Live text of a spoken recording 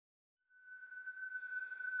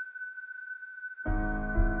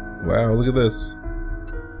Wow, look at this.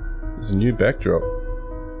 There's a new backdrop.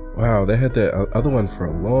 Wow, they had that other one for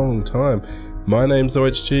a long time. My name's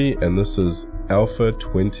OHG, and this is Alpha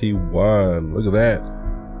 21. Look at that.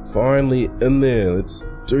 Finally in there. Let's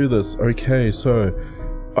do this. Okay, so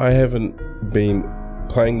I haven't been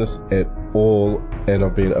playing this at all, and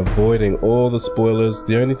I've been avoiding all the spoilers.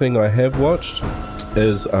 The only thing I have watched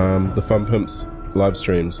is the Fun Pimps live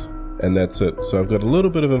streams, and that's it. So I've got a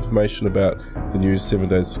little bit of information about the new 7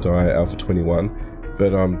 Days to Die Alpha 21,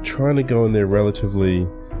 but I'm trying to go in there relatively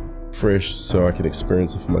fresh so I can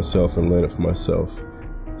experience it for myself and learn it for myself.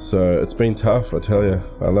 So it's been tough, I tell you.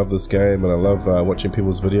 I love this game and I love watching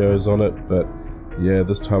people's videos on it, but yeah,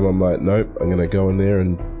 this time I'm like, nope, I'm gonna go in there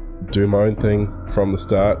and do my own thing from the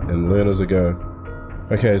start and learn as I go.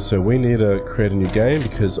 Okay, so we need to create a new game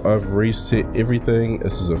because I've reset everything.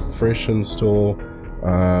 This is a fresh install.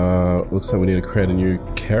 Looks like we need to create a new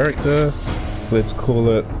character. Let's call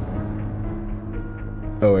it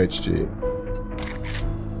OHG.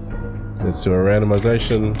 Let's do a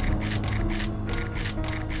randomization.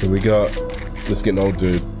 Here we go. Let's get an old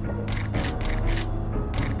dude.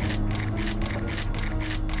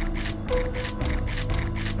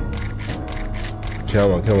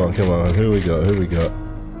 Come on, come on, come on. Who we got? Who we got?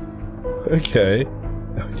 Okay.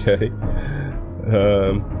 Okay.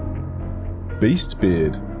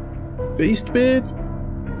 Beastbeard. Beastbeard?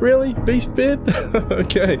 Really? Beastbeard?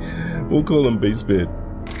 Okay. We'll call him Beastbeard.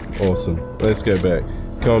 Awesome. Let's go back.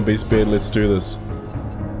 Come on, Beastbeard, let's do this.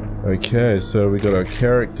 Okay, so we got our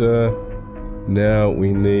character. Now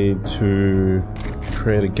we need to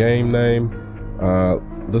create a game name.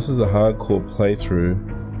 This is a hardcore playthrough,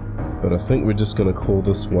 but I think we're just gonna call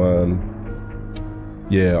this one...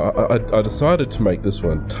 Yeah, I decided to make this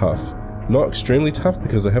one tough. Not extremely tough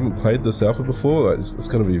because I haven't played this alpha before. It's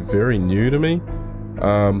gonna be very new to me.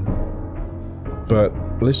 But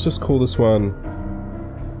let's just call this one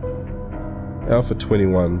Alpha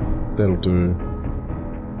 21, that'll do.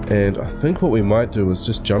 And I think what we might do is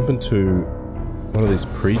just jump into one of these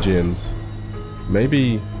pre-gens.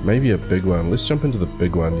 Maybe a big one. Let's jump into the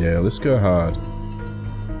big one, yeah, let's go hard.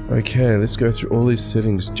 Okay, let's go through all these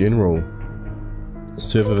settings. General.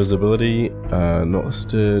 Server visibility, not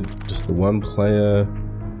listed, just the one player.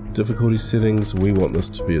 Difficulty settings, we want this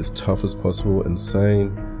to be as tough as possible.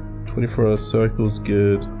 Insane. 24-hour circles,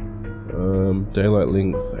 good. Daylight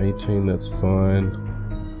length 18, that's fine.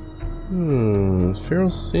 Feral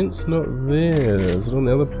sense not there. Is it on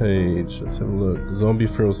the other page? Let's have a look. Zombie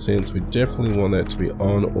feral sense, we definitely want that to be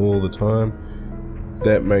on all the time.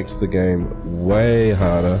 That makes the game way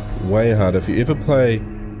harder, way harder. If you ever play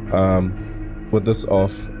with this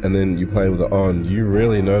off and then you play with it on, you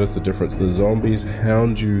really notice the difference. The zombies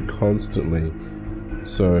hound you constantly.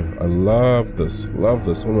 So I love this,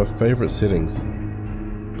 one of my favorite settings.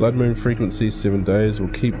 Blood moon frequency 7 days. We'll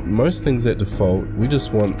keep most things at default. We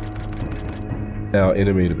just want our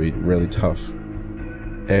enemy to be really tough.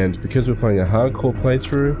 And because we're playing a hardcore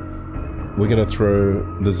playthrough, we're going to throw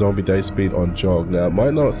the zombie day speed on jog. Now it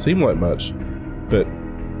might not seem like much, but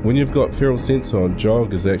when you've got feral sense on,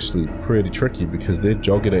 jog is actually pretty tricky because they're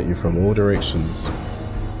jogging at you from all directions.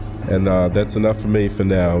 And that's enough for me for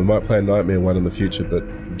now. We might play a Nightmare one in the future, but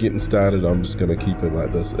getting started, I'm just going to keep it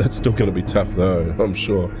like this. It's still going to be tough though, I'm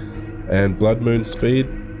sure. And Blood Moon speed,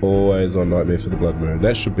 always on Nightmare for the Blood Moon.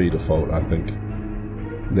 That should be default, I think.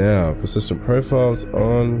 Now, persistent profiles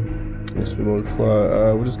on. Expert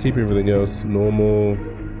multiplier. We'll just keep everything else normal.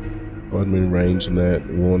 Blood Moon range and that.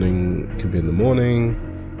 Warning can be in the morning.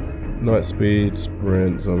 Night speed,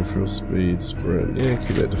 sprint, zombie feral speed, sprint. Yeah,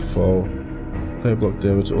 keep that default. Player block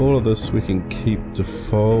damage, all of this we can keep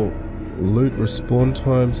default. Loot respawn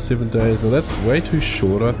time 7 days. Now that's way too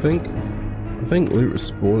short, I think. I think loot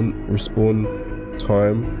respawn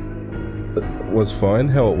time was fine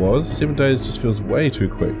how it was. 7 days just feels way too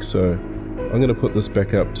quick, so I'm gonna put this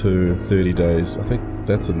back up to 30 days. I think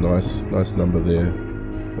that's a nice number there.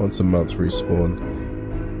 Once a month respawn.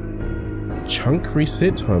 Chunk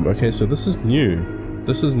reset time. Okay, so this is new.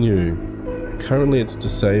 This is new. Currently it's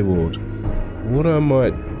disabled. What I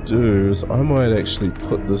might do is I might actually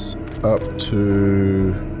put this up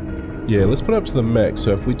to... Yeah, let's put it up to the max.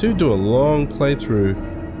 So if we do a long playthrough,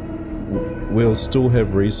 we'll still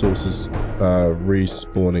have resources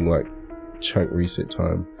respawning, like chunk reset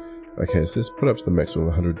time. Okay, so let's put it up to the maximum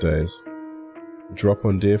of 100 days. Drop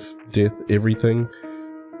on death, everything.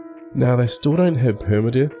 Now they still don't have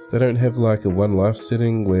permadeath. They don't have like a 1 life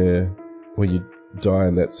setting where you die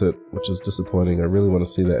and that's it, which is disappointing. I really want to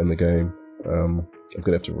see that in the game. I'm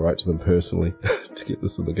gonna have to write to them personally to get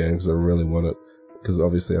this in the game because I really want it. Because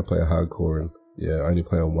obviously I play a hardcore and yeah, I only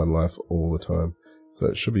play on 1 life all the time. So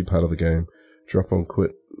it should be part of the game. Drop on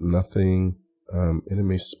quit, nothing.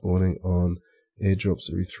 Enemies spawning on airdrops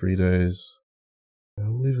every 3 days.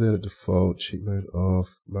 I'll leave that at default. Cheat mode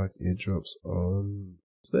off. Mark airdrops on.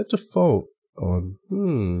 Is that default on?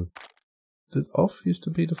 Did off used to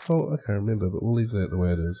be default? I can't remember, but we'll leave that the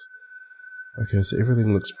way it is. Okay, so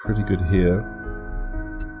everything looks pretty good here.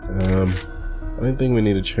 I don't think we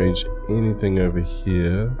need to change anything over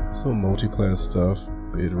here. It's all multiplayer stuff.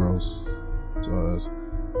 Bedroll size,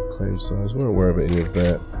 claim size. We won't worry about any of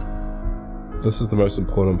that. This is the most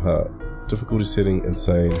important part. Difficulty setting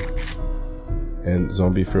insane. And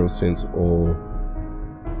zombie feral sense all.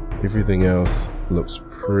 Everything else looks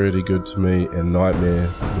pretty good to me. And nightmare,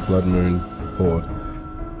 the Blood Moon Horde.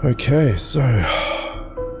 Okay, so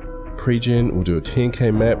pre-gen, we'll do a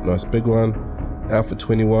 10k map, nice big one. Alpha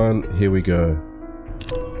 21, here we go.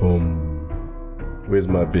 Boom. Where's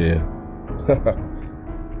my beer?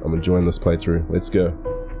 I'm enjoying this playthrough. Let's go.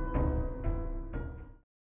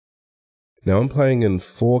 Now I'm playing in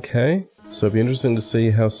 4K, so it'll be interesting to see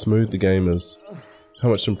how smooth the game is. How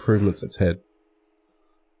much improvements it's had.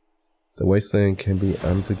 The wasteland can be an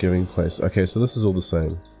unforgiving place. Okay, so this is all the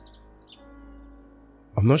same.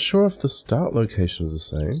 I'm not sure if the start location is the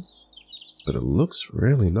same, but it looks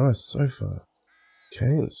really nice so far.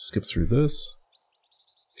 Okay, let's skip through this.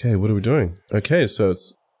 Okay, what are we doing? Okay, so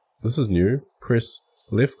this is new. Press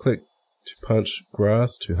left click to punch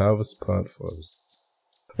grass to harvest plant forms.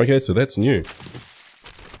 Okay, so that's new.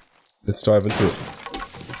 Let's dive into it.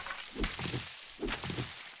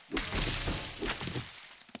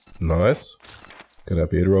 Nice. Got our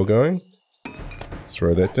beard roll going. Let's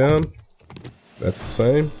throw that down. That's the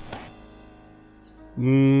same.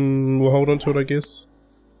 We'll hold on to it, I guess.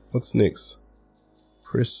 What's next?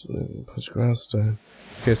 Press punch grass stone.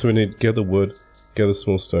 Okay, so we need to gather wood, gather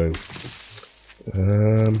small stone.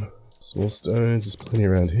 Small stones, there's plenty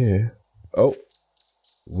around here. Oh,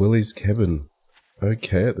 Willie's cabin.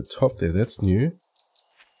 Okay, at the top there, that's new.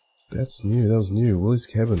 That's new, that was new. Willie's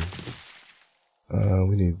cabin.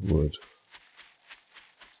 We need wood.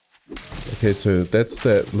 Okay, so that's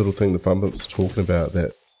that little thing the Pimps are talking about,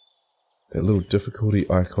 that little difficulty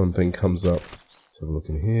icon thing comes up. Let's have a look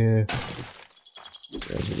in here.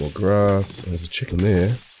 There's a bit more grass. There's a chicken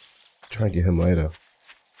there. Try and get him later.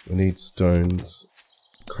 We need stones.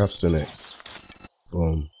 Craft stone axe.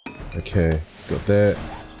 Boom. Okay, got that.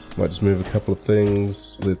 Might just move a couple of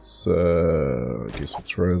things. Let's, I guess we'll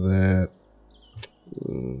throw that.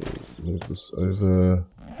 Move this over.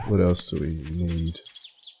 What else do we need?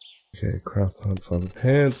 Okay, craft plant fiber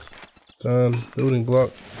pants. Done. Building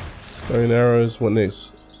block. Stone arrows. What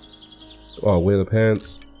next? Oh, wear the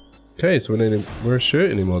pants. Okay, so we don't need to wear a shirt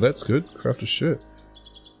anymore. That's good. Craft a shirt.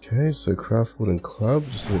 Okay, so craft wooden club.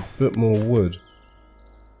 Just need a bit more wood.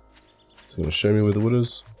 It's going to show me where the wood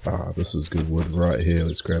is. Ah, this is good wood right here.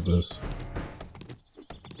 Let's grab this.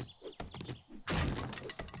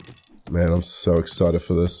 Man, I'm so excited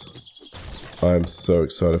for this. I'm so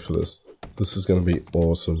excited for this. This is going to be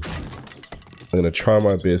awesome. I'm going to try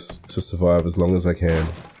my best to survive as long as I can.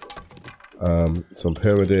 So I'm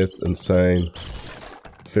PermaDeath, Insane,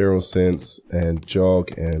 Feral Sense, and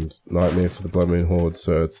Jog, and Nightmare for the Blood Moon Horde,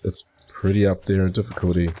 so it's pretty up there in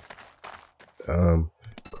difficulty.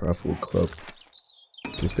 Craft wood club.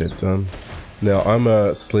 Get that done. Now, I'm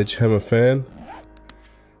a sledgehammer fan.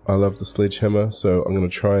 I love the sledgehammer, so I'm going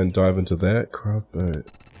to try and dive into that. Craft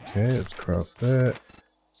boat. Okay, let's craft that.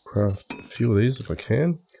 Craft a few of these if I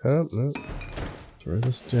can. Can't, no. Throw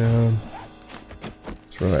this down.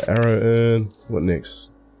 Throw an arrow in. What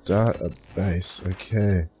next? Start a base.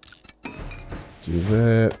 Okay. Do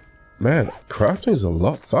that. Man, crafting is a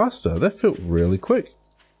lot faster. That felt really quick.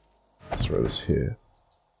 Let's throw this here.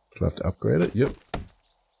 Do I have to upgrade it? Yep.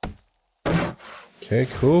 Okay,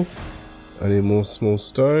 cool. I need more small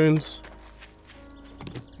stones.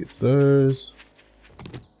 Get those.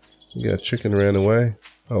 We got a chicken ran away.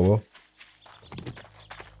 Oh well.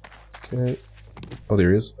 Okay. Oh,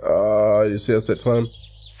 there he is. Ah, you see us that time?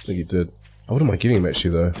 I think he did. Oh, what am I getting him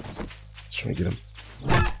actually though? Just trying to get him.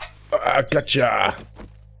 Ah, gotcha!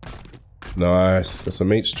 Nice. Got some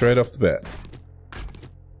meat straight off the bat.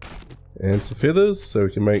 And some feathers so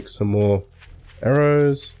we can make some more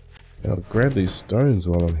arrows. Now I'll grab these stones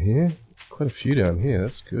while I'm here. Quite a few down here,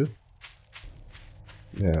 that's good.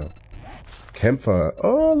 Now, campfire.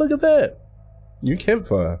 Oh, look at that! New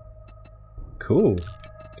campfire. Cool.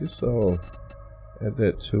 Guess I'll add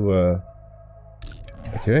that to,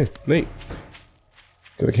 okay, neat.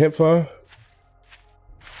 Got a campfire.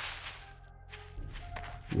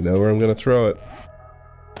 You know where I'm going to throw it.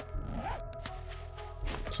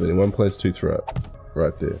 So in one place to throw it.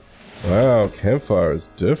 Right there. Wow, campfire is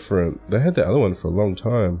different. They had the other one for a long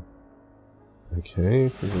time. Okay,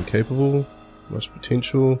 proven capable. Much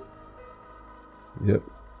potential. Yep.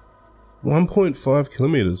 1.5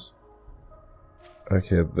 kilometers.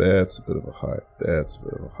 Okay, that's a bit of a hike. That's a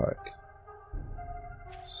bit of a hike.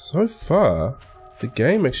 So far, the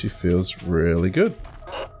game actually feels really good.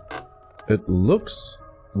 It looks...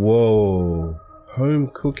 Whoa. Home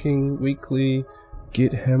cooking weekly.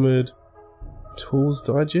 Get hammered. Tools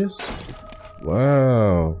digest.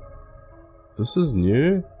 Wow. This is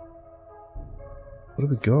new. What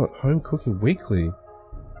have we got? Home cooking weekly.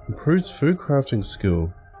 Improves food crafting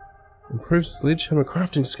skill. Improves sledgehammer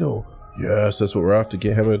crafting skill. Yes, that's what we're after.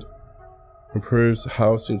 Get hammered. Improves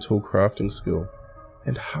harvesting tool crafting skill.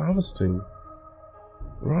 And harvesting.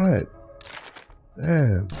 Right.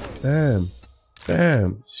 Bam. Bam.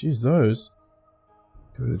 Bam. Let's use those.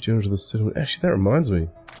 Go to general to the settlement. Actually, that reminds me.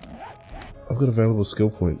 I've got available skill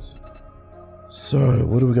points. So,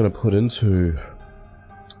 what are we going to put into?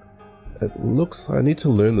 It looks like I need to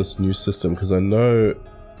learn this new system because I know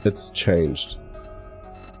it's changed.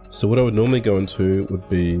 So what I would normally go into would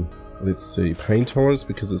be, let's see, pain tolerance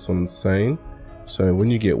because it's on insane. So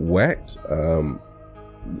when you get whacked,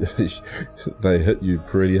 they hit you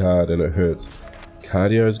pretty hard and it hurts.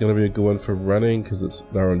 Cardio is going to be a good one for running because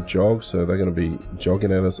they're on jog, so they're going to be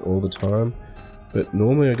jogging at us all the time. But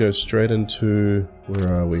normally I go straight into,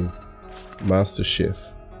 where are we? Master Chef.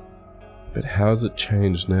 But how's it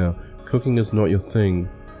changed now? Cooking is not your thing,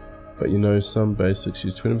 but you know some basics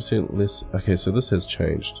use 20% less. Okay, so this has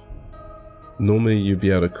changed. Normally you'd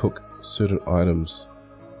be able to cook certain items,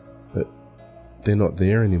 but they're not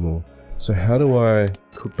there anymore. So how do I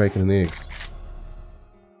cook bacon and eggs?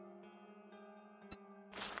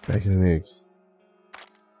 Bacon and eggs.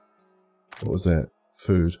 What was that?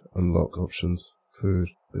 Food. Unlock options. Food.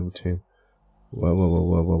 Level 10.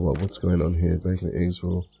 Whoa. What's going on here? Bacon and eggs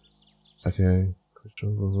roll. Okay.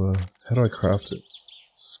 How do I craft it?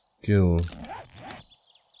 Skill.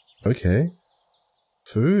 Okay.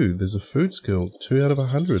 Food. There's a food skill. 2 out of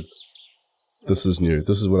 100. This is new.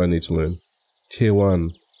 This is what I need to learn. Tier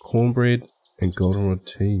 1. Cornbread and goldenrod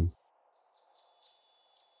tea.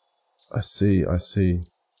 I see.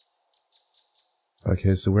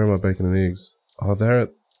 Okay, so where are my bacon and eggs? Oh, they're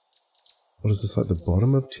at... What is this, like the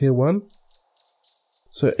bottom of tier 1?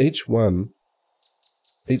 So each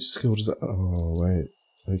skill does... Oh, wait.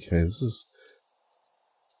 Okay, this is...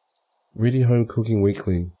 Reading Home Cooking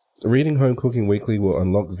Weekly. Reading Home Cooking Weekly will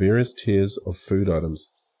unlock various tiers of food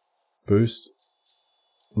items. Boost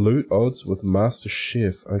loot odds with Master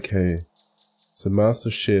Chef. Okay. So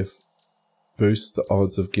Master Chef boosts the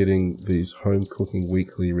odds of getting these Home Cooking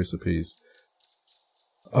Weekly recipes.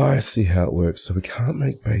 Oh, I see how it works. So we can't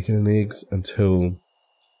make bacon and eggs until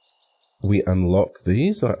we unlock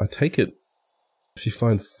these. I take it if you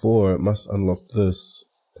find 4, it must unlock this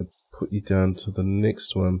and put you down to the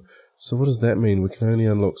next one. So what does that mean? We can only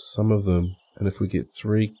unlock some of them. And if we get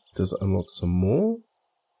 3, does it unlock some more?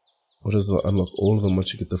 Or does it unlock all of them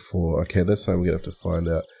once you get the 4? Okay, that's something we're going to have to find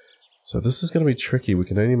out. So this is going to be tricky. We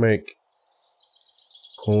can only make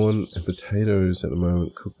corn and potatoes at the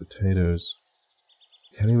moment. Cooked potatoes.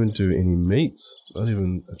 Can't even do any meats. Not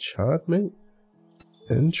even a charred meat.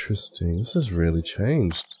 Interesting. This has really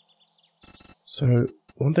changed. So,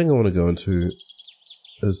 one thing I want to go into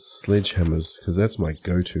is sledgehammers, because that's my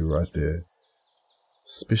go-to right there.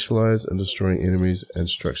 Specialize in destroying enemies and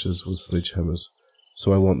structures with sledgehammers.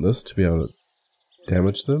 So I want this to be able to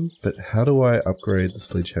damage them, but how do I upgrade the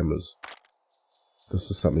sledgehammers? This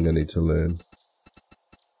is something I need to learn.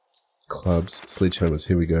 Clubs, sledgehammers,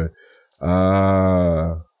 here we go.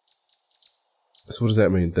 Ah. So what does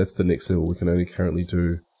that mean? That's the next level. We can only currently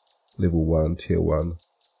do level 1, tier 1.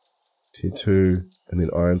 Tier 2, and then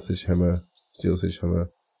iron sledgehammer, steel sledgehammer.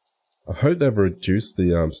 I hope they've reduced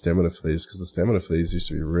the stamina for these, because the stamina for these used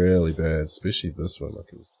to be really bad, especially this one.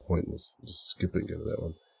 Like, it was pointless. Just skip it and go to that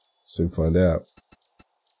one. Soon find out.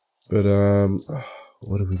 But,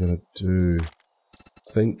 what are we going to do?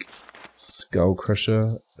 I think Skull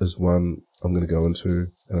Crusher is one I'm going to go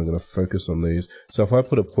into, and I'm going to focus on these. So if I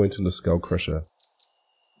put a point into Skull Crusher,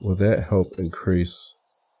 will that help increase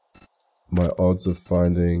my odds of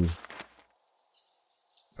finding...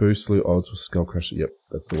 Boost loot odds with Skull Crusher. Yep,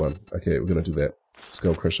 that's the one. Okay, we're going to do that.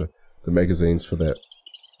 Skull Crusher. The magazines for that.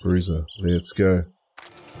 Bruiser. Let's go.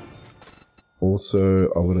 Also,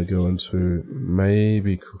 I want to go into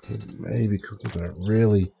maybe cooking, but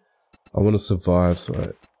I want to survive, so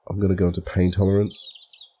I'm going to go into pain tolerance.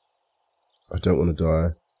 I don't want to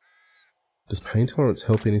die. Does pain tolerance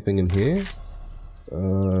help anything in here?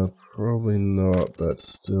 Probably not, but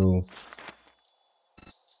still.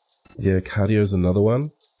 Yeah, cardio is another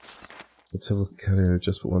one. Let's have a look at cardio.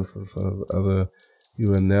 Just put one foot in front of the other.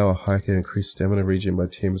 You are now a hiker. Increase stamina regen by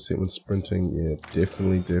 10% when sprinting. Yeah,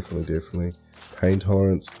 definitely. Pain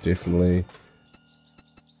tolerance, definitely.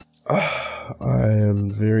 I am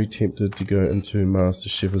very tempted to go into Master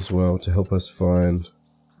Chef as well to help us find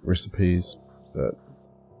recipes, but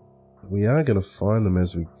we are going to find them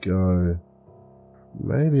as we go.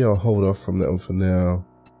 Maybe I'll hold off from that one for now.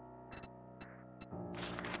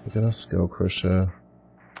 We got our Skull Crusher.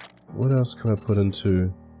 What else can I put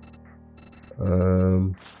into?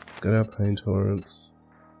 Got our pain tolerance.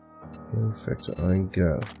 Healing factor, iron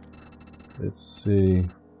gut. Let's see.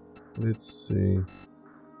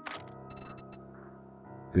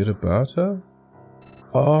 Bit of barter?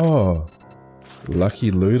 Oh!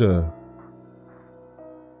 Lucky looter.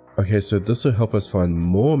 Okay, so this will help us find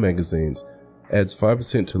more magazines. Adds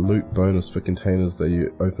 5% to loot bonus for containers that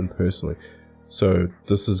you open personally. So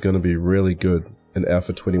this is going to be really good in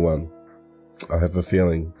Alpha 21. I have a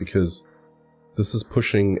feeling, because this is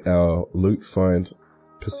pushing our loot find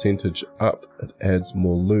percentage up. It adds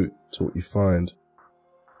more loot to what you find.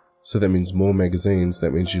 So that means more magazines.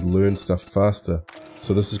 That means you learn stuff faster.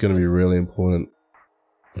 So this is going to be really important.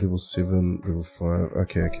 Level 7, level 5.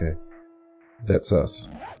 Okay. That's us.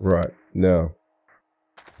 Right, now,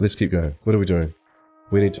 let's keep going. What are we doing?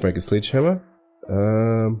 We need to make a sledgehammer.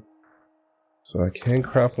 So I can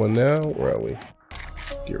craft one now. Where are we?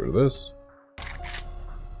 Get rid of this.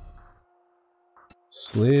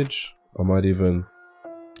 Sledge. I might even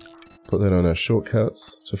put that on our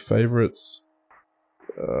shortcuts to favorites.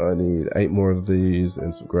 I need 8 more of these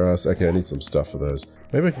and some grass. Okay, I need some stuff for those.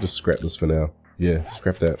 Maybe I can just scrap this for now. Yeah,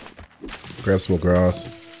 scrap that. Grab some more grass.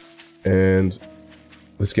 And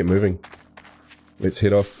let's get moving. Let's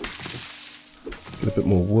head off. Get a bit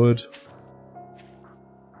more wood.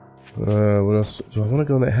 What else? Do I want to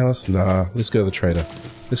go in that house? Nah, let's go to the trader.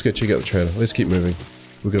 Let's go check out the trader. Let's keep moving.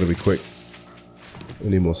 We've got to be quick. We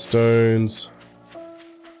need more stones.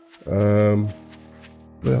 What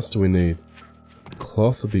else do we need?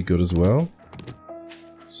 Cloth would be good as well.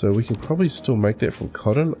 So we can probably still make that from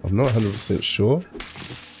cotton. I'm not 100% sure.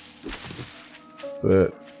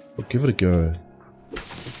 But we'll give it a go.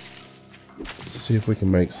 Let's see if we can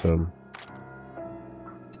make some.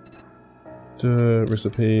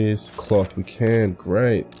 Recipes. Cloth, we can.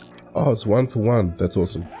 Great. Oh, it's 1 for 1. That's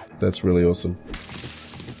awesome. That's really awesome.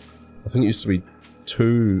 I think it used to be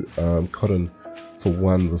 2 cotton for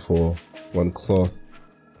 1 before. 1 cloth.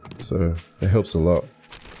 So that helps a lot.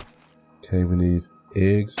 Okay, we need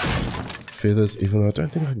eggs, feathers, even though I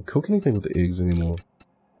don't think I can cook anything with the eggs anymore.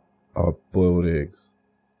 Oh, boiled eggs.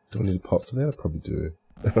 Do I need a pot for that? I probably do.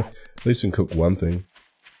 At least we can cook one thing.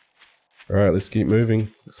 Alright, let's keep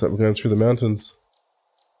moving. Looks like we're going through the mountains.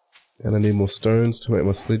 And I need more stones to make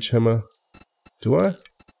my sledgehammer. Do I?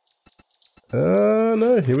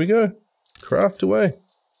 No, here we go. Craft away.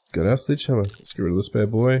 Got our sledgehammer. Let's get rid of this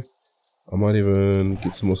bad boy. I might even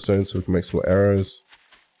get some more stones so we can make some more arrows.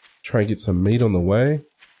 Try and get some meat on the way.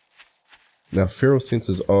 Now, feral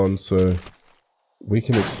sensor's on, so we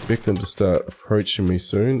can expect them to start approaching me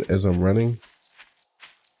soon as I'm running.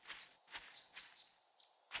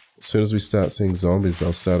 As soon as we start seeing zombies,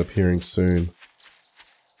 they'll start appearing soon.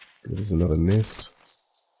 There's another nest.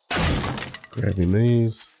 Grabbing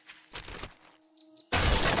these.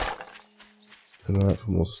 And out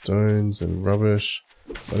for more stones and rubbish.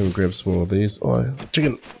 I'm gonna grab some more of these. Oh,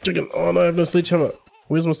 chicken! Oh no, I have no sledgehammer.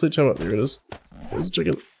 Where's my sledgehammer? There it is. Where's the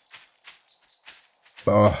chicken?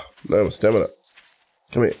 Oh, no, my stamina.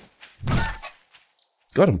 Come here.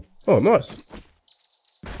 Got him. Oh, nice.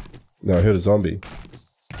 Now I heard a zombie.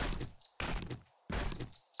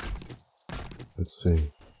 Let's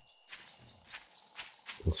see.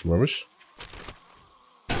 Want some rubbish?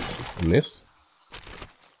 A nest?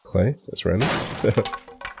 Clay? That's random.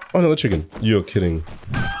 Oh, another chicken. You're kidding.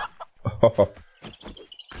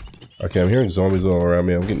 Okay, I'm hearing zombies all around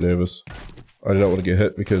me. I'm getting nervous. I do not want to get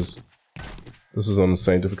hit because this is on the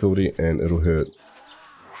same difficulty and it'll hurt.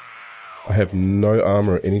 I have no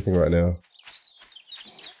armor or anything right now.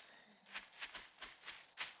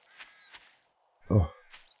 Oh.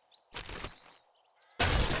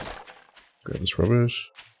 Grab this rubbish.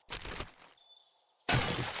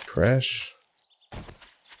 Trash.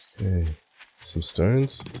 Okay. Some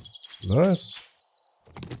stones. Nice.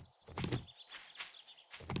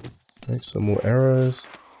 Make some more arrows.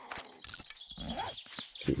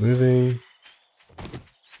 Keep moving.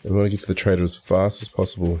 And we want to get to the trader as fast as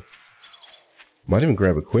possible. Might even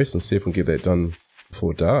grab a quest and see if we can get that done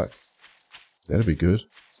before dark. That'd be good.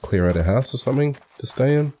 Clear out a house or something to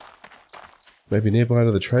stay in. Maybe nearby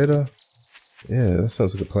to the trader. Yeah, that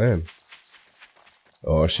sounds like a plan.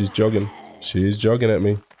 Oh, she's jogging. She's jogging at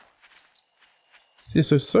me. Yeah,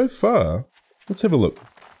 so far, let's have a look.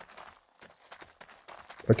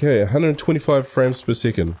 Okay, 125 frames per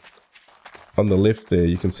second. On the left there,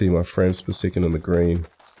 you can see my frames per second in the green.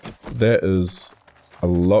 That is a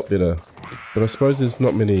lot better. But I suppose there's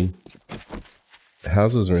not many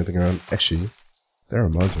houses or anything around. Actually, that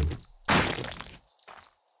reminds me.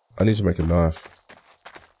 I need to make a knife.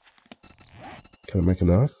 Can I make a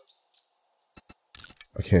knife?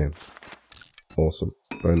 I can. Awesome.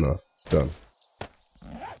 No knife. Done.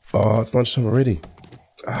 Oh, it's lunchtime already.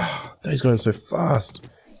 Ah, day's going so fast.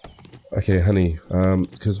 Okay, honey.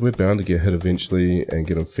 Because we're bound to get hit eventually and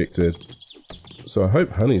get infected. So I hope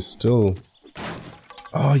honey's still...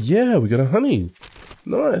 Oh yeah, we got a honey.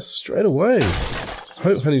 Nice, straight away.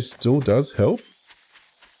 Hope honey still does help.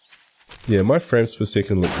 Yeah, my frames per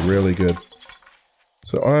second look really good.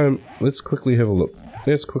 So let's quickly have a look.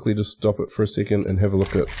 Let's quickly just stop it for a second and have a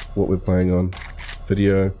look at what we're playing on.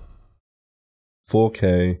 Video.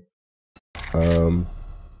 4K.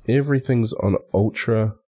 Everything's on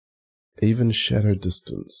ultra. Even shadow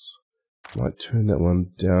distance. Might turn that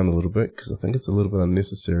one down a little bit because I think it's a little bit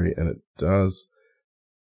unnecessary and it does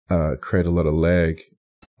create a lot of lag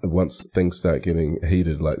once things start getting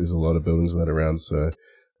heated. Like there's a lot of buildings that are around, so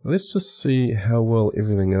let's just see how well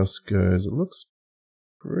everything else goes. It looks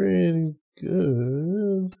pretty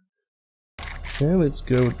good. Okay, let's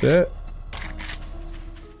go with that.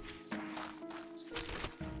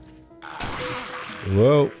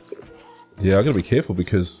 Well, yeah, I gotta be careful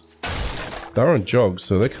because they're on jogs,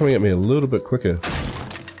 so they're coming at me a little bit quicker.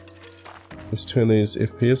 Let's turn these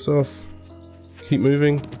FPS off. Keep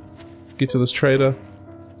moving. Get to this trader.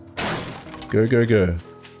 Go, go, go.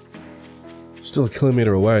 Still a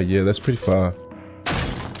kilometer away. Yeah, that's pretty far.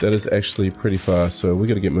 That is actually pretty far, so we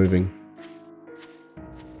gotta get moving.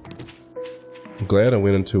 I'm glad I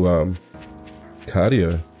went into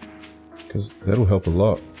cardio, because that'll help a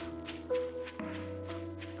lot.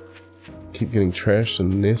 Keep getting trashed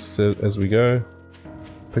and nests as we go.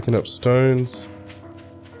 Picking up stones.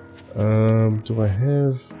 Do I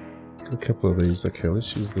have a couple of these? Okay,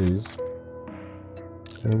 let's use these.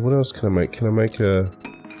 And what else can I make? Can I make a...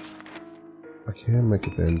 I can make a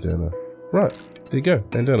bandana. Right, there you go,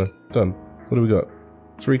 bandana, done. What do we got?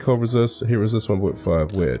 3 cold resist, heat resist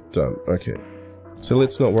 1.5, we're done. Okay, so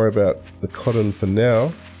let's not worry about the cotton for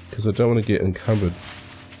now, because I don't want to get encumbered.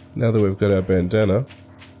 Now that we've got our bandana,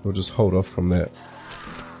 we'll just hold off from that.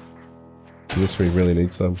 Unless we really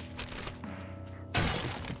need some.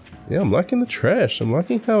 Yeah, I'm liking the trash. I'm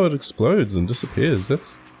liking how it explodes and disappears.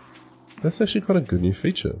 That's actually quite a good new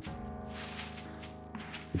feature.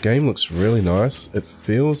 The game looks really nice. It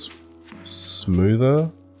feels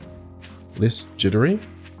smoother, less jittery.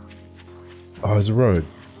 Oh, there's a road.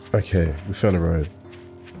 Okay, we found a road.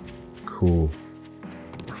 Cool.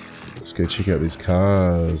 Let's go check out these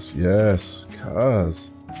cars. Yes,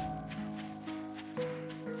 cars.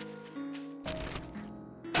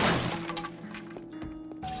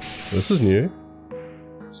 This is new.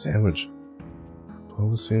 Sandwich.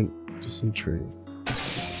 12% dysentery.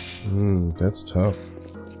 That's tough.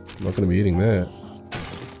 I'm not going to be eating that.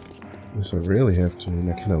 Unless I really have to.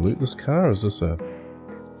 Now, can I loot this car, or is this a...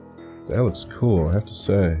 That looks cool, I have to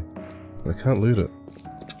say. But I can't loot it.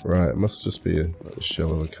 Right, it must just be a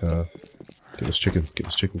shell of a car. Get this chicken, get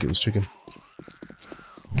this chicken, get this chicken.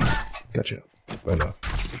 Gotcha. Enough.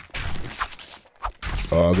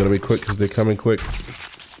 Oh, I've got to be quick because they're coming quick.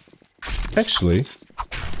 Actually...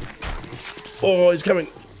 Oh, he's coming!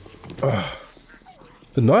 Oh.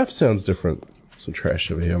 The knife sounds different. Some trash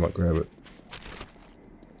over here, I might grab it.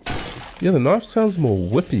 Yeah, the knife sounds more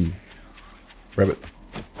whippy. Rabbit.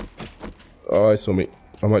 Oh, he saw me.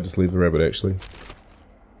 I might just leave the rabbit, actually.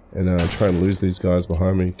 And try and lose these guys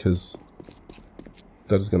behind me, because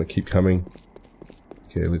that is going to keep coming.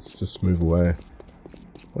 Okay, let's just move away. I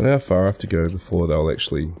wonder how far I have to go before they'll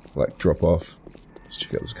actually, like, drop off. Let's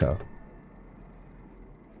check out this car.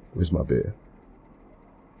 Where's my bear?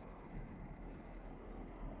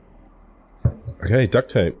 Okay, duct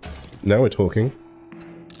tape. Now we're talking.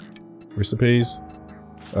 Recipes.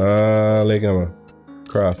 Leg armor.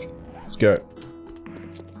 Craft. Let's go.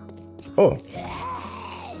 Oh.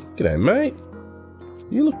 G'day, mate.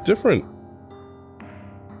 You look different.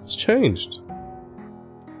 It's changed.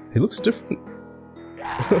 He looks different.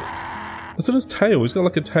 Look at his tail. He's got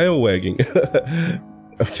like a tail wagging.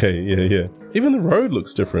 Okay, yeah. Even the road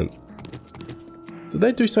looks different. Did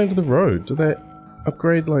they do something to the road? Did they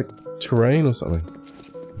upgrade, like, terrain or something?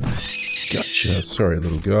 Gotcha. Sorry,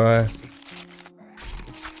 little guy.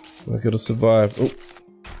 I gotta survive. Oh.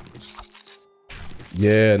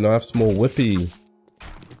 Yeah, knife's more whippy.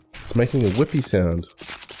 It's making a whippy sound.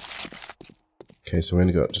 Okay, so we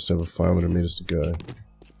only got just over 500 meters to go.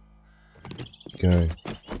 Go.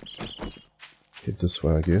 Head this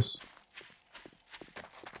way, I guess.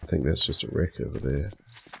 I think that's just a wreck over there.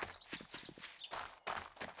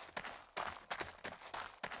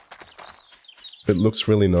 It looks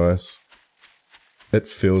really nice. It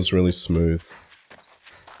feels really smooth.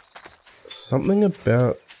 Something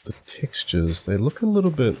about the textures, they look a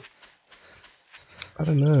little bit, I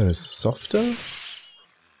don't know, softer?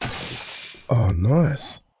 Oh,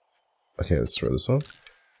 nice. Okay, let's throw this on.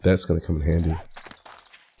 That's going to come in handy.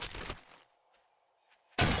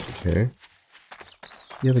 Okay.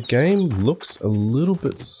 Yeah, the game looks a little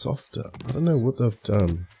bit softer. I don't know what they've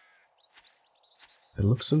done. It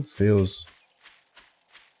looks and feels...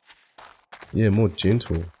 yeah, more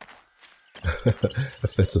gentle.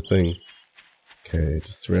 If that's a thing. Okay,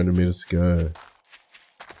 just 300 meters to go.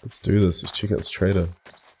 Let's do this. Let's check out this trader.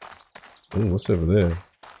 Oh, what's over there?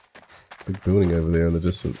 Big building over there in the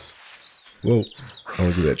distance. Whoa. I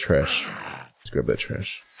want to do that trash. Let's grab that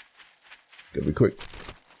trash. Gotta be quick.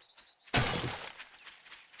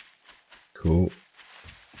 Cool.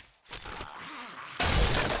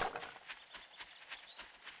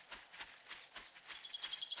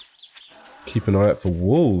 Keep an eye out for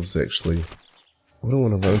wolves, actually. I don't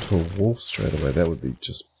want to run into a wolf straight away. That would be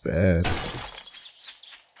just bad.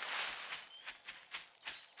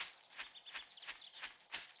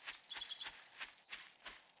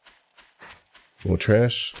 More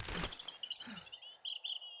trash.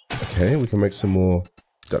 Okay, we can make some more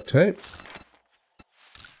duct tape.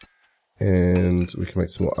 And we can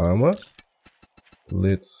make some more armor.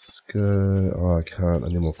 Let's go... oh, I can't. I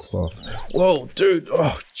need more cloth. Whoa, dude!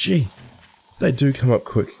 Oh, gee! They do come up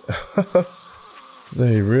quick.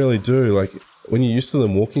 They really do. Like, when you're used to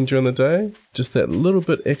them walking during the day, just that little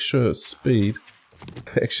bit extra speed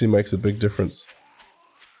actually makes a big difference.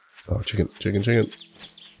 Oh, chicken, chicken, chicken.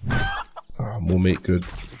 Oh, more meat, good.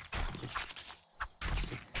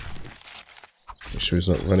 Make sure he's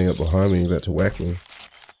not running up behind me, about to whack me.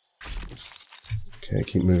 Okay,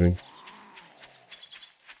 keep moving.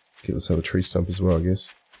 Get this other tree stump as well, I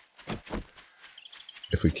guess.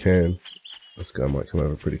 If we can. This guy might come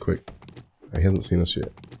over pretty quick. He hasn't seen us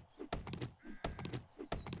yet.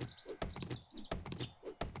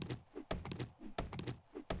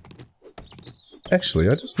 Actually,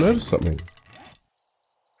 I just noticed something.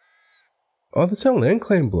 Oh, that's our land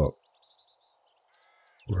claim block.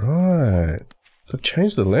 Right. They've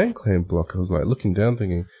changed the land claim block. I was like looking down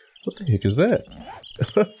thinking, what the heck is that?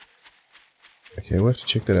 Okay, we'll have to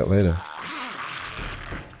check that out later.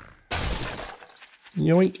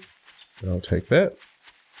 Yoink. I'll take that.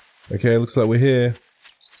 Okay, looks like we're here.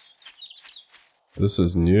 This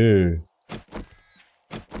is new.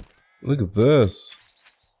 Look at this.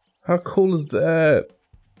 How cool is that?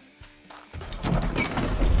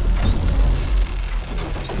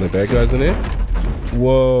 No bad guys in here?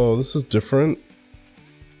 Whoa, this is different.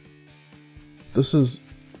 This is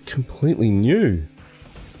completely new.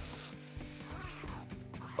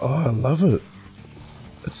 Oh, I love it.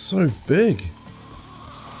 It's so big.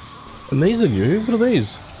 And these are new? What are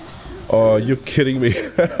these? Oh, you're kidding me.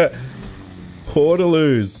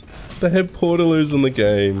 Portaloos. They have portaloos in the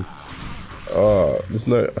game. Oh, there's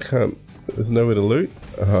nowhere to loot?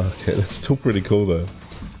 Oh, okay, that's still pretty cool though.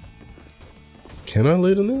 Can I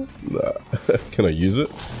loot in there? Nah. Can I use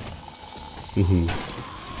it?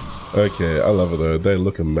 Okay, I love it though. They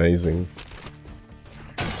look amazing.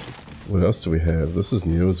 What else do we have? This is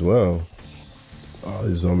new as well. Oh,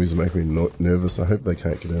 these zombies make me nervous. I hope they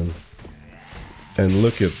can't get in. And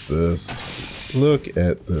look at this. Look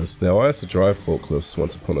at this. Now, I used to drive forklifts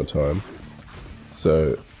once upon a time.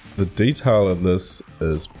 So, the detail in this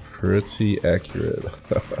is pretty accurate.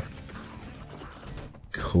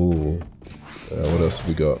 Cool. What else have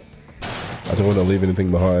we got? I don't want to leave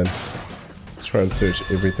anything behind. Let's try and search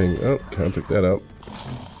everything. Oh, can't pick that up.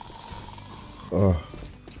 Oh.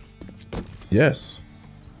 Yes.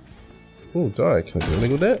 Oh, die. Can I do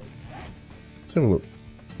anything with that? Let's have a look.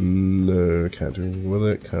 No, can't do anything with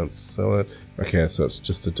it. Can't sell it. Okay, so it's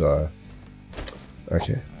just a die.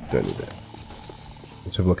 Okay, don't need that.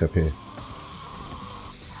 Let's have a look up here.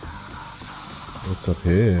 What's up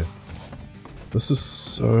here? This is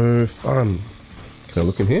so fun. Can I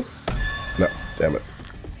look in here? No, damn it.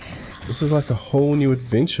 This is like a whole new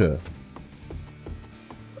adventure.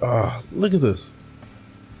 Ah, look at this.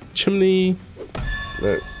 Chimney.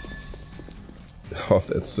 No. Oh,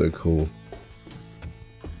 that's so cool.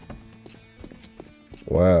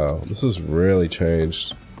 Wow, this has really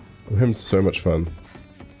changed. I'm having so much fun.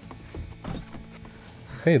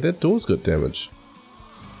 Hey, that door's got damage.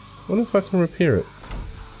 I wonder if I can repair it.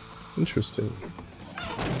 Interesting.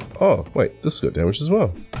 Oh, wait, this got damage as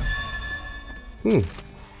well.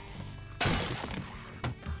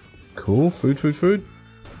 Cool, food.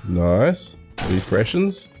 Nice. Beef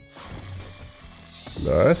rations.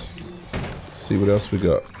 Nice. Let's see what else we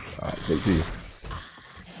got. Ah, it's empty.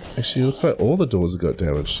 Actually, it looks like all the doors have got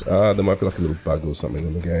damage. Ah, there might be like a little bug or something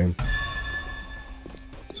in the game.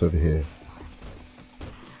 What's over here?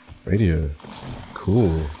 Radio.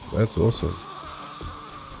 Cool. That's awesome.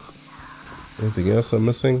 Anything else I'm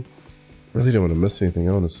missing? Really don't want to miss anything.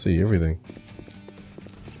 I want to see everything.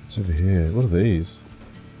 What's over here? What are these?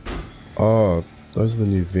 Oh, those are the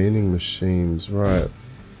new vending machines. Right.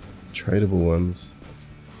 Tradable ones.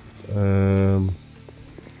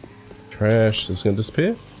 Trash. Is it going to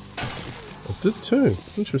disappear? It did too.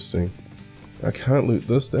 Interesting. I can't loot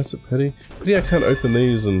this. That's a pity. Pity I can't open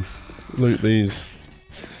these and loot these.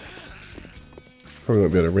 Probably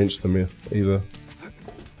won't be able to wrench them either.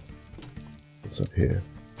 What's up here?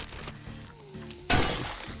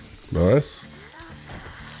 Nice.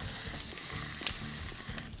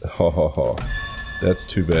 Ha ha ha. That's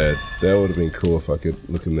too bad. That would have been cool if I could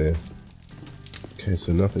look in there. Okay,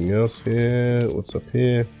 so nothing else here. What's up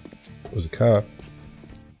here? There's a car.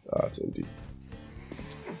 Ah, it's empty.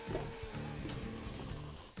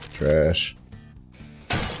 Trash.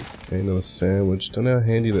 Okay, another sandwich. Don't know how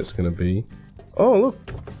handy that's going to be. Oh, look.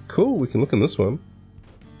 Cool. We can look in this one.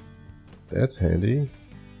 That's handy.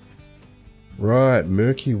 Right.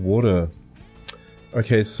 Murky water.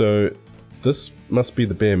 Okay, so this must be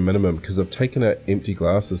the bare minimum because I've taken out empty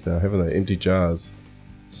glasses now, haven't I? Empty jars.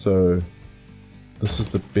 So this is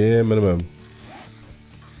the bare minimum.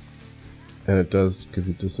 And it does give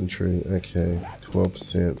you dysentery. Okay,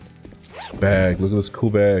 12%. Bag. Look at this cool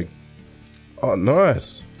bag. Oh,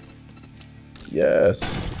 nice.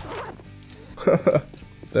 Yes.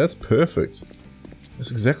 That's perfect.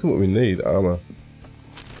 That's exactly what we need. Armor.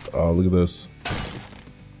 Oh, look at this.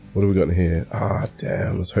 What have we got in here? Ah,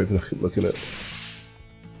 damn. I was hoping I could look in it.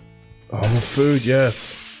 Oh, more food.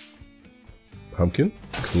 Yes. Pumpkin.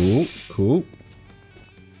 Cool. Cool.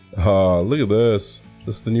 Ah, look at this.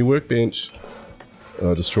 This is the new workbench.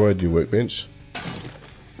 Destroyed new workbench.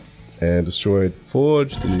 And destroyed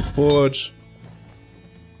forge. The new forge.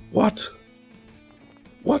 What?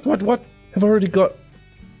 What? Have I already got...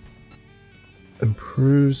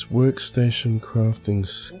 Improves workstation crafting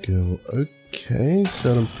skill. Okay, so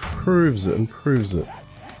it improves it.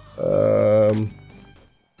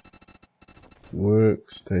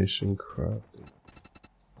 Workstation crafting.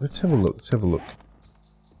 Let's have a look.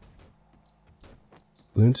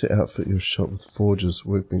 Learn to outfit your shop with forges,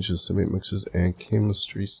 workbenches, cement mixers, and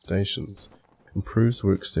chemistry stations. Improves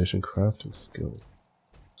workstation crafting skill.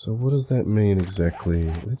 So what does that mean exactly?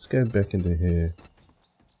 Let's go back into here.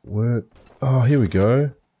 Work. Oh, here we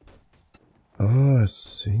go. Oh, I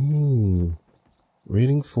see.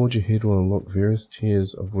 Reading Forge ahead will unlock various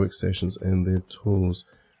tiers of workstations and their tools.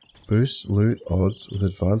 Boost loot odds with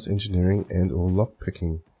advanced engineering and or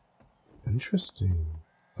lockpicking. Interesting.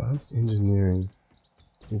 Advanced engineering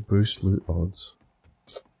will boost loot odds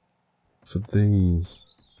for these.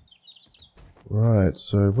 Right,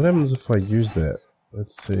 so what happens if I use that?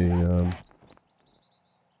 Let's see.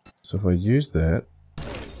 So if I use that...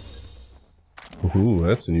 Ooh,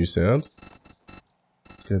 that's a new sound.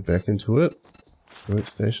 Let's go back into it.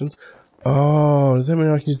 Workstations. Oh, does that mean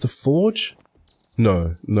I can use the forge?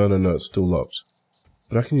 No, it's still locked.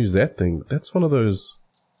 But I can use that thing. That's one of those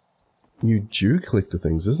new dew collector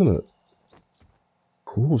things, isn't it?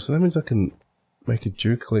 Cool, so that means I can make a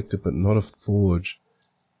dew collector but not a forge.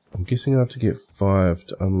 I'm guessing I have to get 5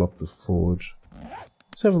 to unlock the forge.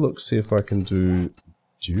 Let's have a look, see if I can do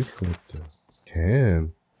dew collector.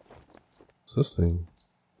 Can. What's this thing?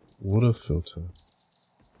 Water filter.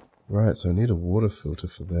 Right, so I need a water filter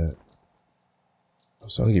for that. I'm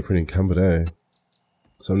starting to get pretty encumbered, eh?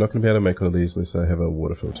 So I'm not going to be able to make one of these unless I have a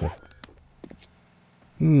water filter.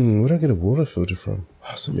 Where do I get a water filter from?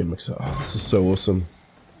 Oh, cement mixer. Oh, this is so awesome.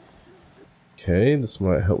 Okay, this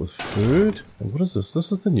might help with food. And what is this?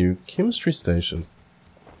 This is the new chemistry station.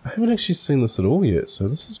 I haven't actually seen this at all yet, so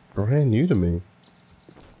this is brand new to me.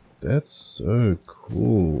 That's so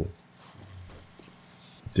cool.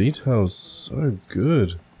 Details so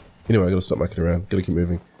good. Anyway, I gotta stop mucking around. Gotta keep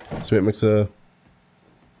moving. Cement mixer.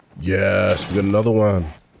 Yes, we got another one.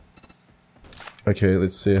 Okay,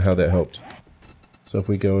 let's see how that helped. So if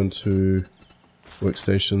we go into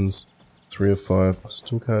workstations, 3 of 5, I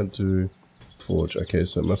still can't do forge. Okay,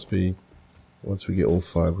 so it must be once we get all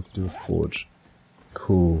 5, we can do a forge.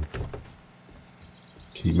 Cool.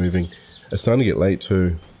 Keep moving. It's starting to get late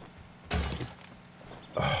too.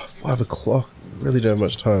 Oh, 5 o'clock. Really don't have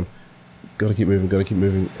much time. Gotta keep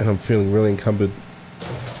moving, and I'm feeling really encumbered.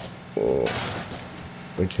 Oh.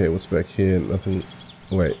 Okay, what's back here? Nothing.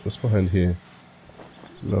 Wait, what's behind here?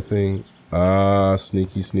 Nothing. Ah,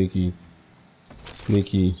 sneaky. Sneaky.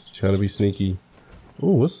 Trying to be sneaky.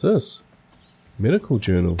 Oh, what's this? Medical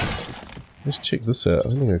journal. Let's check this out. I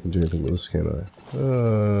don't think I can do anything with this, can I?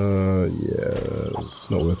 Yeah, it's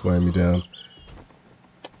not worth weighing me down.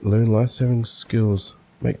 Learn life-saving skills.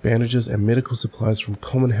 Make bandages and medical supplies from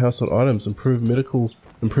common household items. Improves medical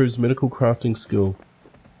crafting skill.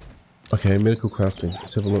 Okay, medical crafting.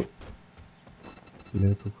 Let's have a look.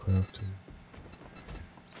 Medical crafting.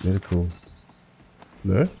 Medical.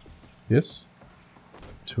 No? Yes?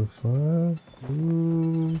 2 of 5?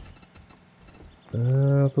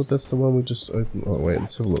 I thought that's the one we just opened. Oh wait,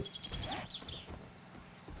 let's have a look.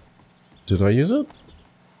 Did I use it?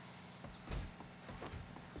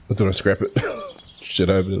 Or did I scrap it? Shit,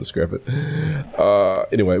 I didn't scrap it.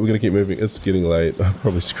 Anyway, we're gonna keep moving. It's getting late. I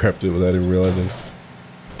probably scrapped it without even realizing.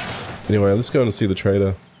 Anyway, let's go and see the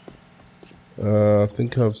trader. I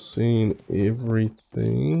think I've seen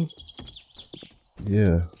everything.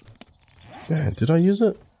 Yeah. Man, did I use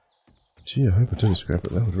it? Gee, I hope I didn't scrap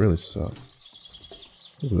it. That would really suck.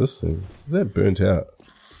 Look at this thing. Is that burnt out?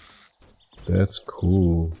 That's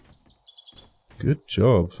cool. Good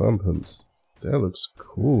job, Farm Pimps. That looks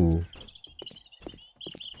cool.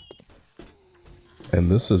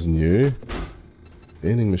 And this is new.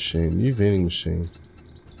 Vending machine. New vending machine.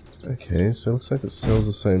 Okay, so it looks like it sells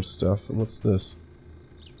the same stuff. And what's this?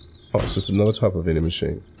 Oh, it's just another type of vending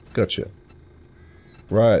machine. Gotcha.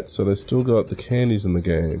 Right, so they still got the candies in the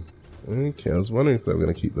game. Okay, I was wondering if they were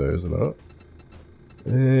going to keep those or not.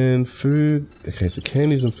 And food. Okay, so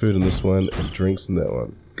candies and food in this one, and drinks in that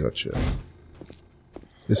one. Gotcha.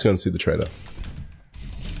 Let's go and see the trader.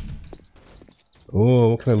 Oh,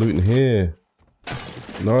 what can I loot in here?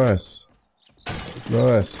 Nice.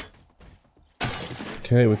 Nice.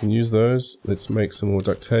 Okay, we can use those. Let's make some more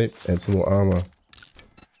duct tape and some more armor.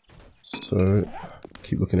 So,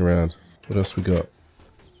 keep looking around. What else we got?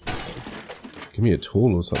 Give me a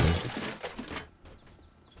tool or something.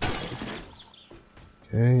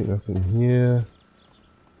 Okay, nothing here.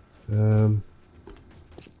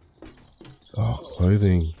 Oh,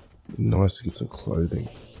 clothing. Nice to get some clothing.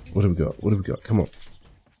 What have we got? What have we got? Come on.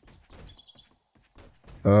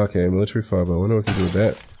 Okay, military fiber. I wonder what I can do with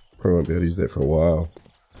that. Probably won't be able to use that for a while.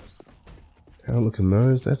 How looking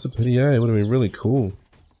those? That's a pity, eh? It would have been really cool.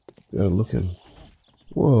 Go looking.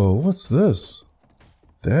 Whoa, what's this?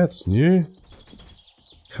 That's new.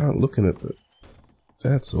 Can't look in it, but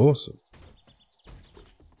that's awesome.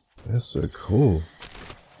 That's so cool.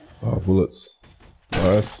 Oh, bullets.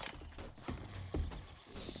 Nice.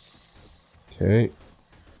 Okay.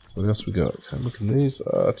 What else we got? Can't look in these.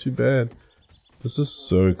 Ah, too bad. This is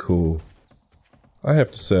so cool. I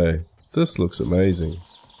have to say, this looks amazing.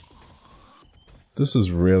 This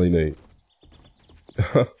is really neat.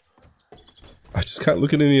 I just can't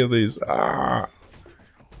look at any of these. Ah!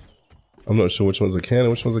 I'm not sure which ones I can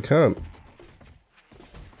and which ones I can't.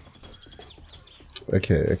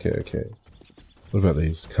 Okay. What about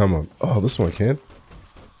these? Come on. Oh, this one I can.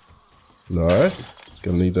 Nice.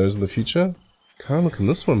 Gonna need those in the future. Can't look in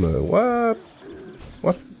this one though. What?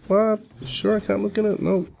 What? Sure I can't look in it?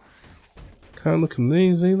 No. Can't look in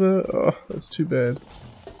these either. Oh, that's too bad.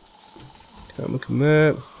 Can't look in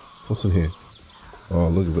that. What's in here? Oh,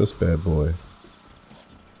 look at this bad boy.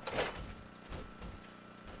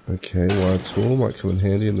 Okay, wire tool might come in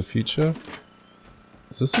handy in the future.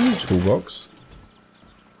 Is this a new toolbox?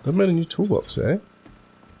 They made a new toolbox, eh?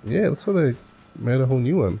 Yeah, looks like they made a whole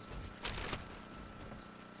new one.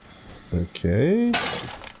 Okay.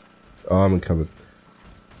 Oh, I'm encumbered.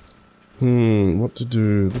 What to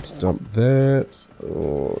do? Let's dump that.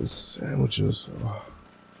 Oh, sandwiches. Oh,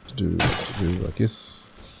 what to do? I guess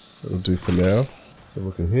that'll do for now. Let's have a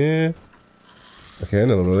look in here. Okay,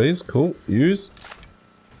 another one of these. Cool. Use.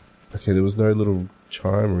 Okay, there was no little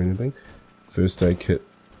chime or anything. First aid kit.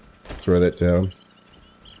 Throw that down.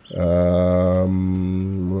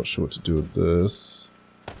 I'm not sure what to do with this.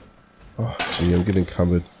 Oh, gee, I'm getting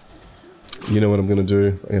encumbered. You know what I'm going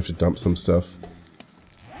to do? I have to dump some stuff.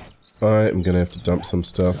 I am going to have to dump some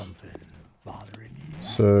stuff.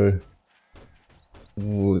 So,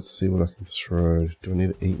 let's see what I can throw. Do I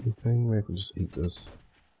need to eat anything? Maybe I can just eat this.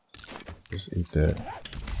 Just eat that.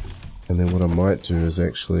 And then what I might do is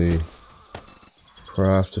actually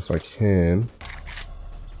craft, if I can,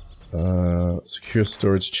 secure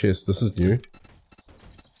storage chest. This is new.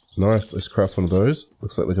 Nice, let's craft one of those.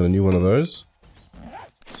 Looks like they got a new one of those.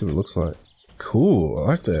 Let's see what it looks like. Cool, I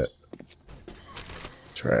like that.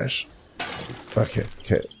 Trash. Okay,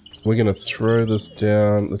 okay. We're gonna throw this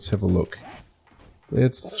down. Let's have a look.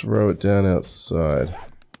 Let's throw it down outside.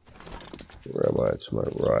 Where am I? To my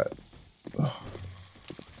right. Oh.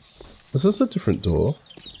 Is this a different door?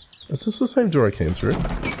 Is this the same door I came through?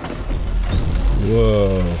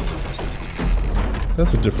 Whoa.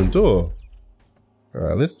 That's a different door.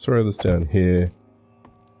 Alright, let's throw this down here.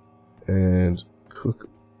 And cook.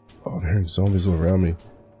 Oh, I'm hearing zombies all around me.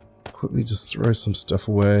 Quickly just throw some stuff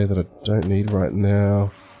away that I don't need right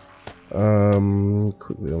now.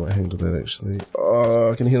 Quickly I might handle that actually.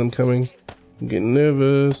 Oh, I can hear them coming. I'm getting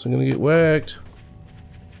nervous. I'm gonna get whacked.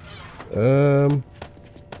 Oh.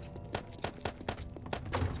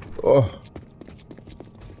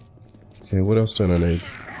 Okay, what else don't I need?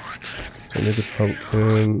 Don't need the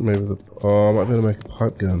pumpkin. Maybe the. Oh, I might be able to make a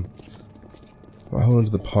pipe gun. I'll hold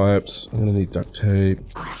onto the pipes. I'm gonna need duct tape.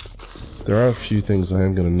 There are a few things I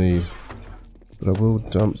am gonna need, but I will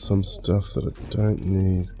dump some stuff that I don't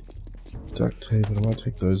need. Duct tape, and I might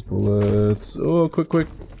take those bullets. Oh, quick, quick!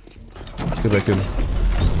 Let's go back in.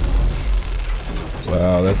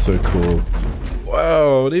 Wow, that's so cool.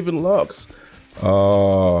 Wow, it even locks.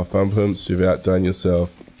 Oh, Fun Pimps, you've outdone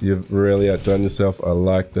yourself. You've really outdone yourself. I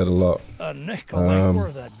like that a lot. A nickel ain't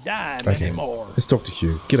worth a dime anymore. Let's talk to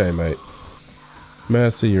Hugh. G'day, mate. May I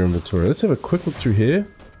see your inventory? Let's have a quick look through here.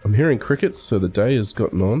 I'm hearing crickets, so the day has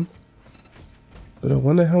gotten on. But I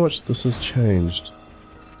wonder how much this has changed.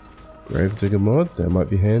 Gravedigger mod, that might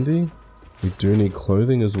be handy. We do need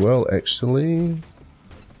clothing as well, actually.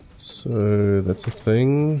 So, that's a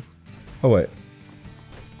thing. Oh, wait.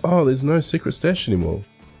 Oh, there's no secret stash anymore.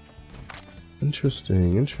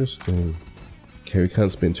 Interesting, interesting. Okay, we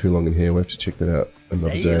can't spend too long in here. We have to check that out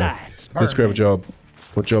another day. Let's grab a job.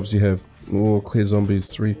 What jobs do you have? Oh, clear zombies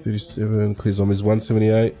 337, clear zombies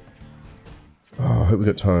 178. Oh, I hope we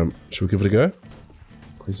got time. Should we give it a go?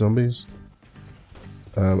 Clear zombies.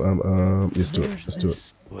 Let's do it. Let's do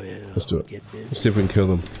it. Let's do it. Let's see if we can kill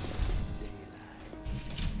them.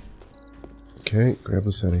 Okay, grab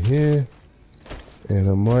this out of here. And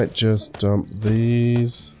I might just dump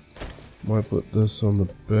these. Might put this on the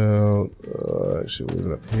belt. Actually, leave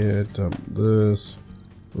it up here. Dump this.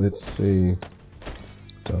 Let's see.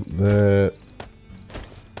 Dump that.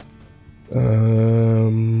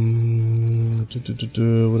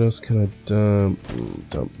 What else can I dump?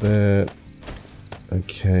 Dump that.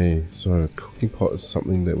 Okay, so a cooking pot is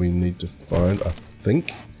something that we need to find, I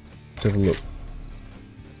think. Let's have a look.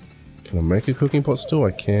 Can I make a cooking pot still?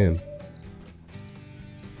 I can.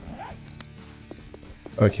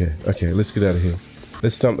 Okay, okay, let's get out of here.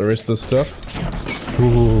 Let's dump the rest of the stuff.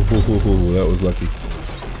 Ooh, that was lucky.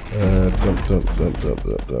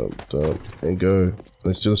 Dump, and go.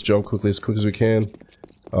 Let's do this job quickly, as quick as we can.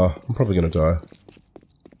 Oh, I'm probably gonna die.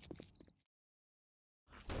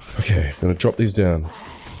 Okay, I'm gonna drop these down.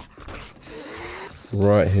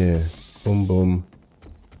 Right here. Boom, boom.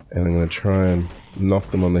 And I'm gonna try and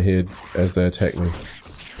knock them on the head as they attack me.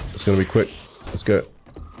 It's gonna be quick. Let's go.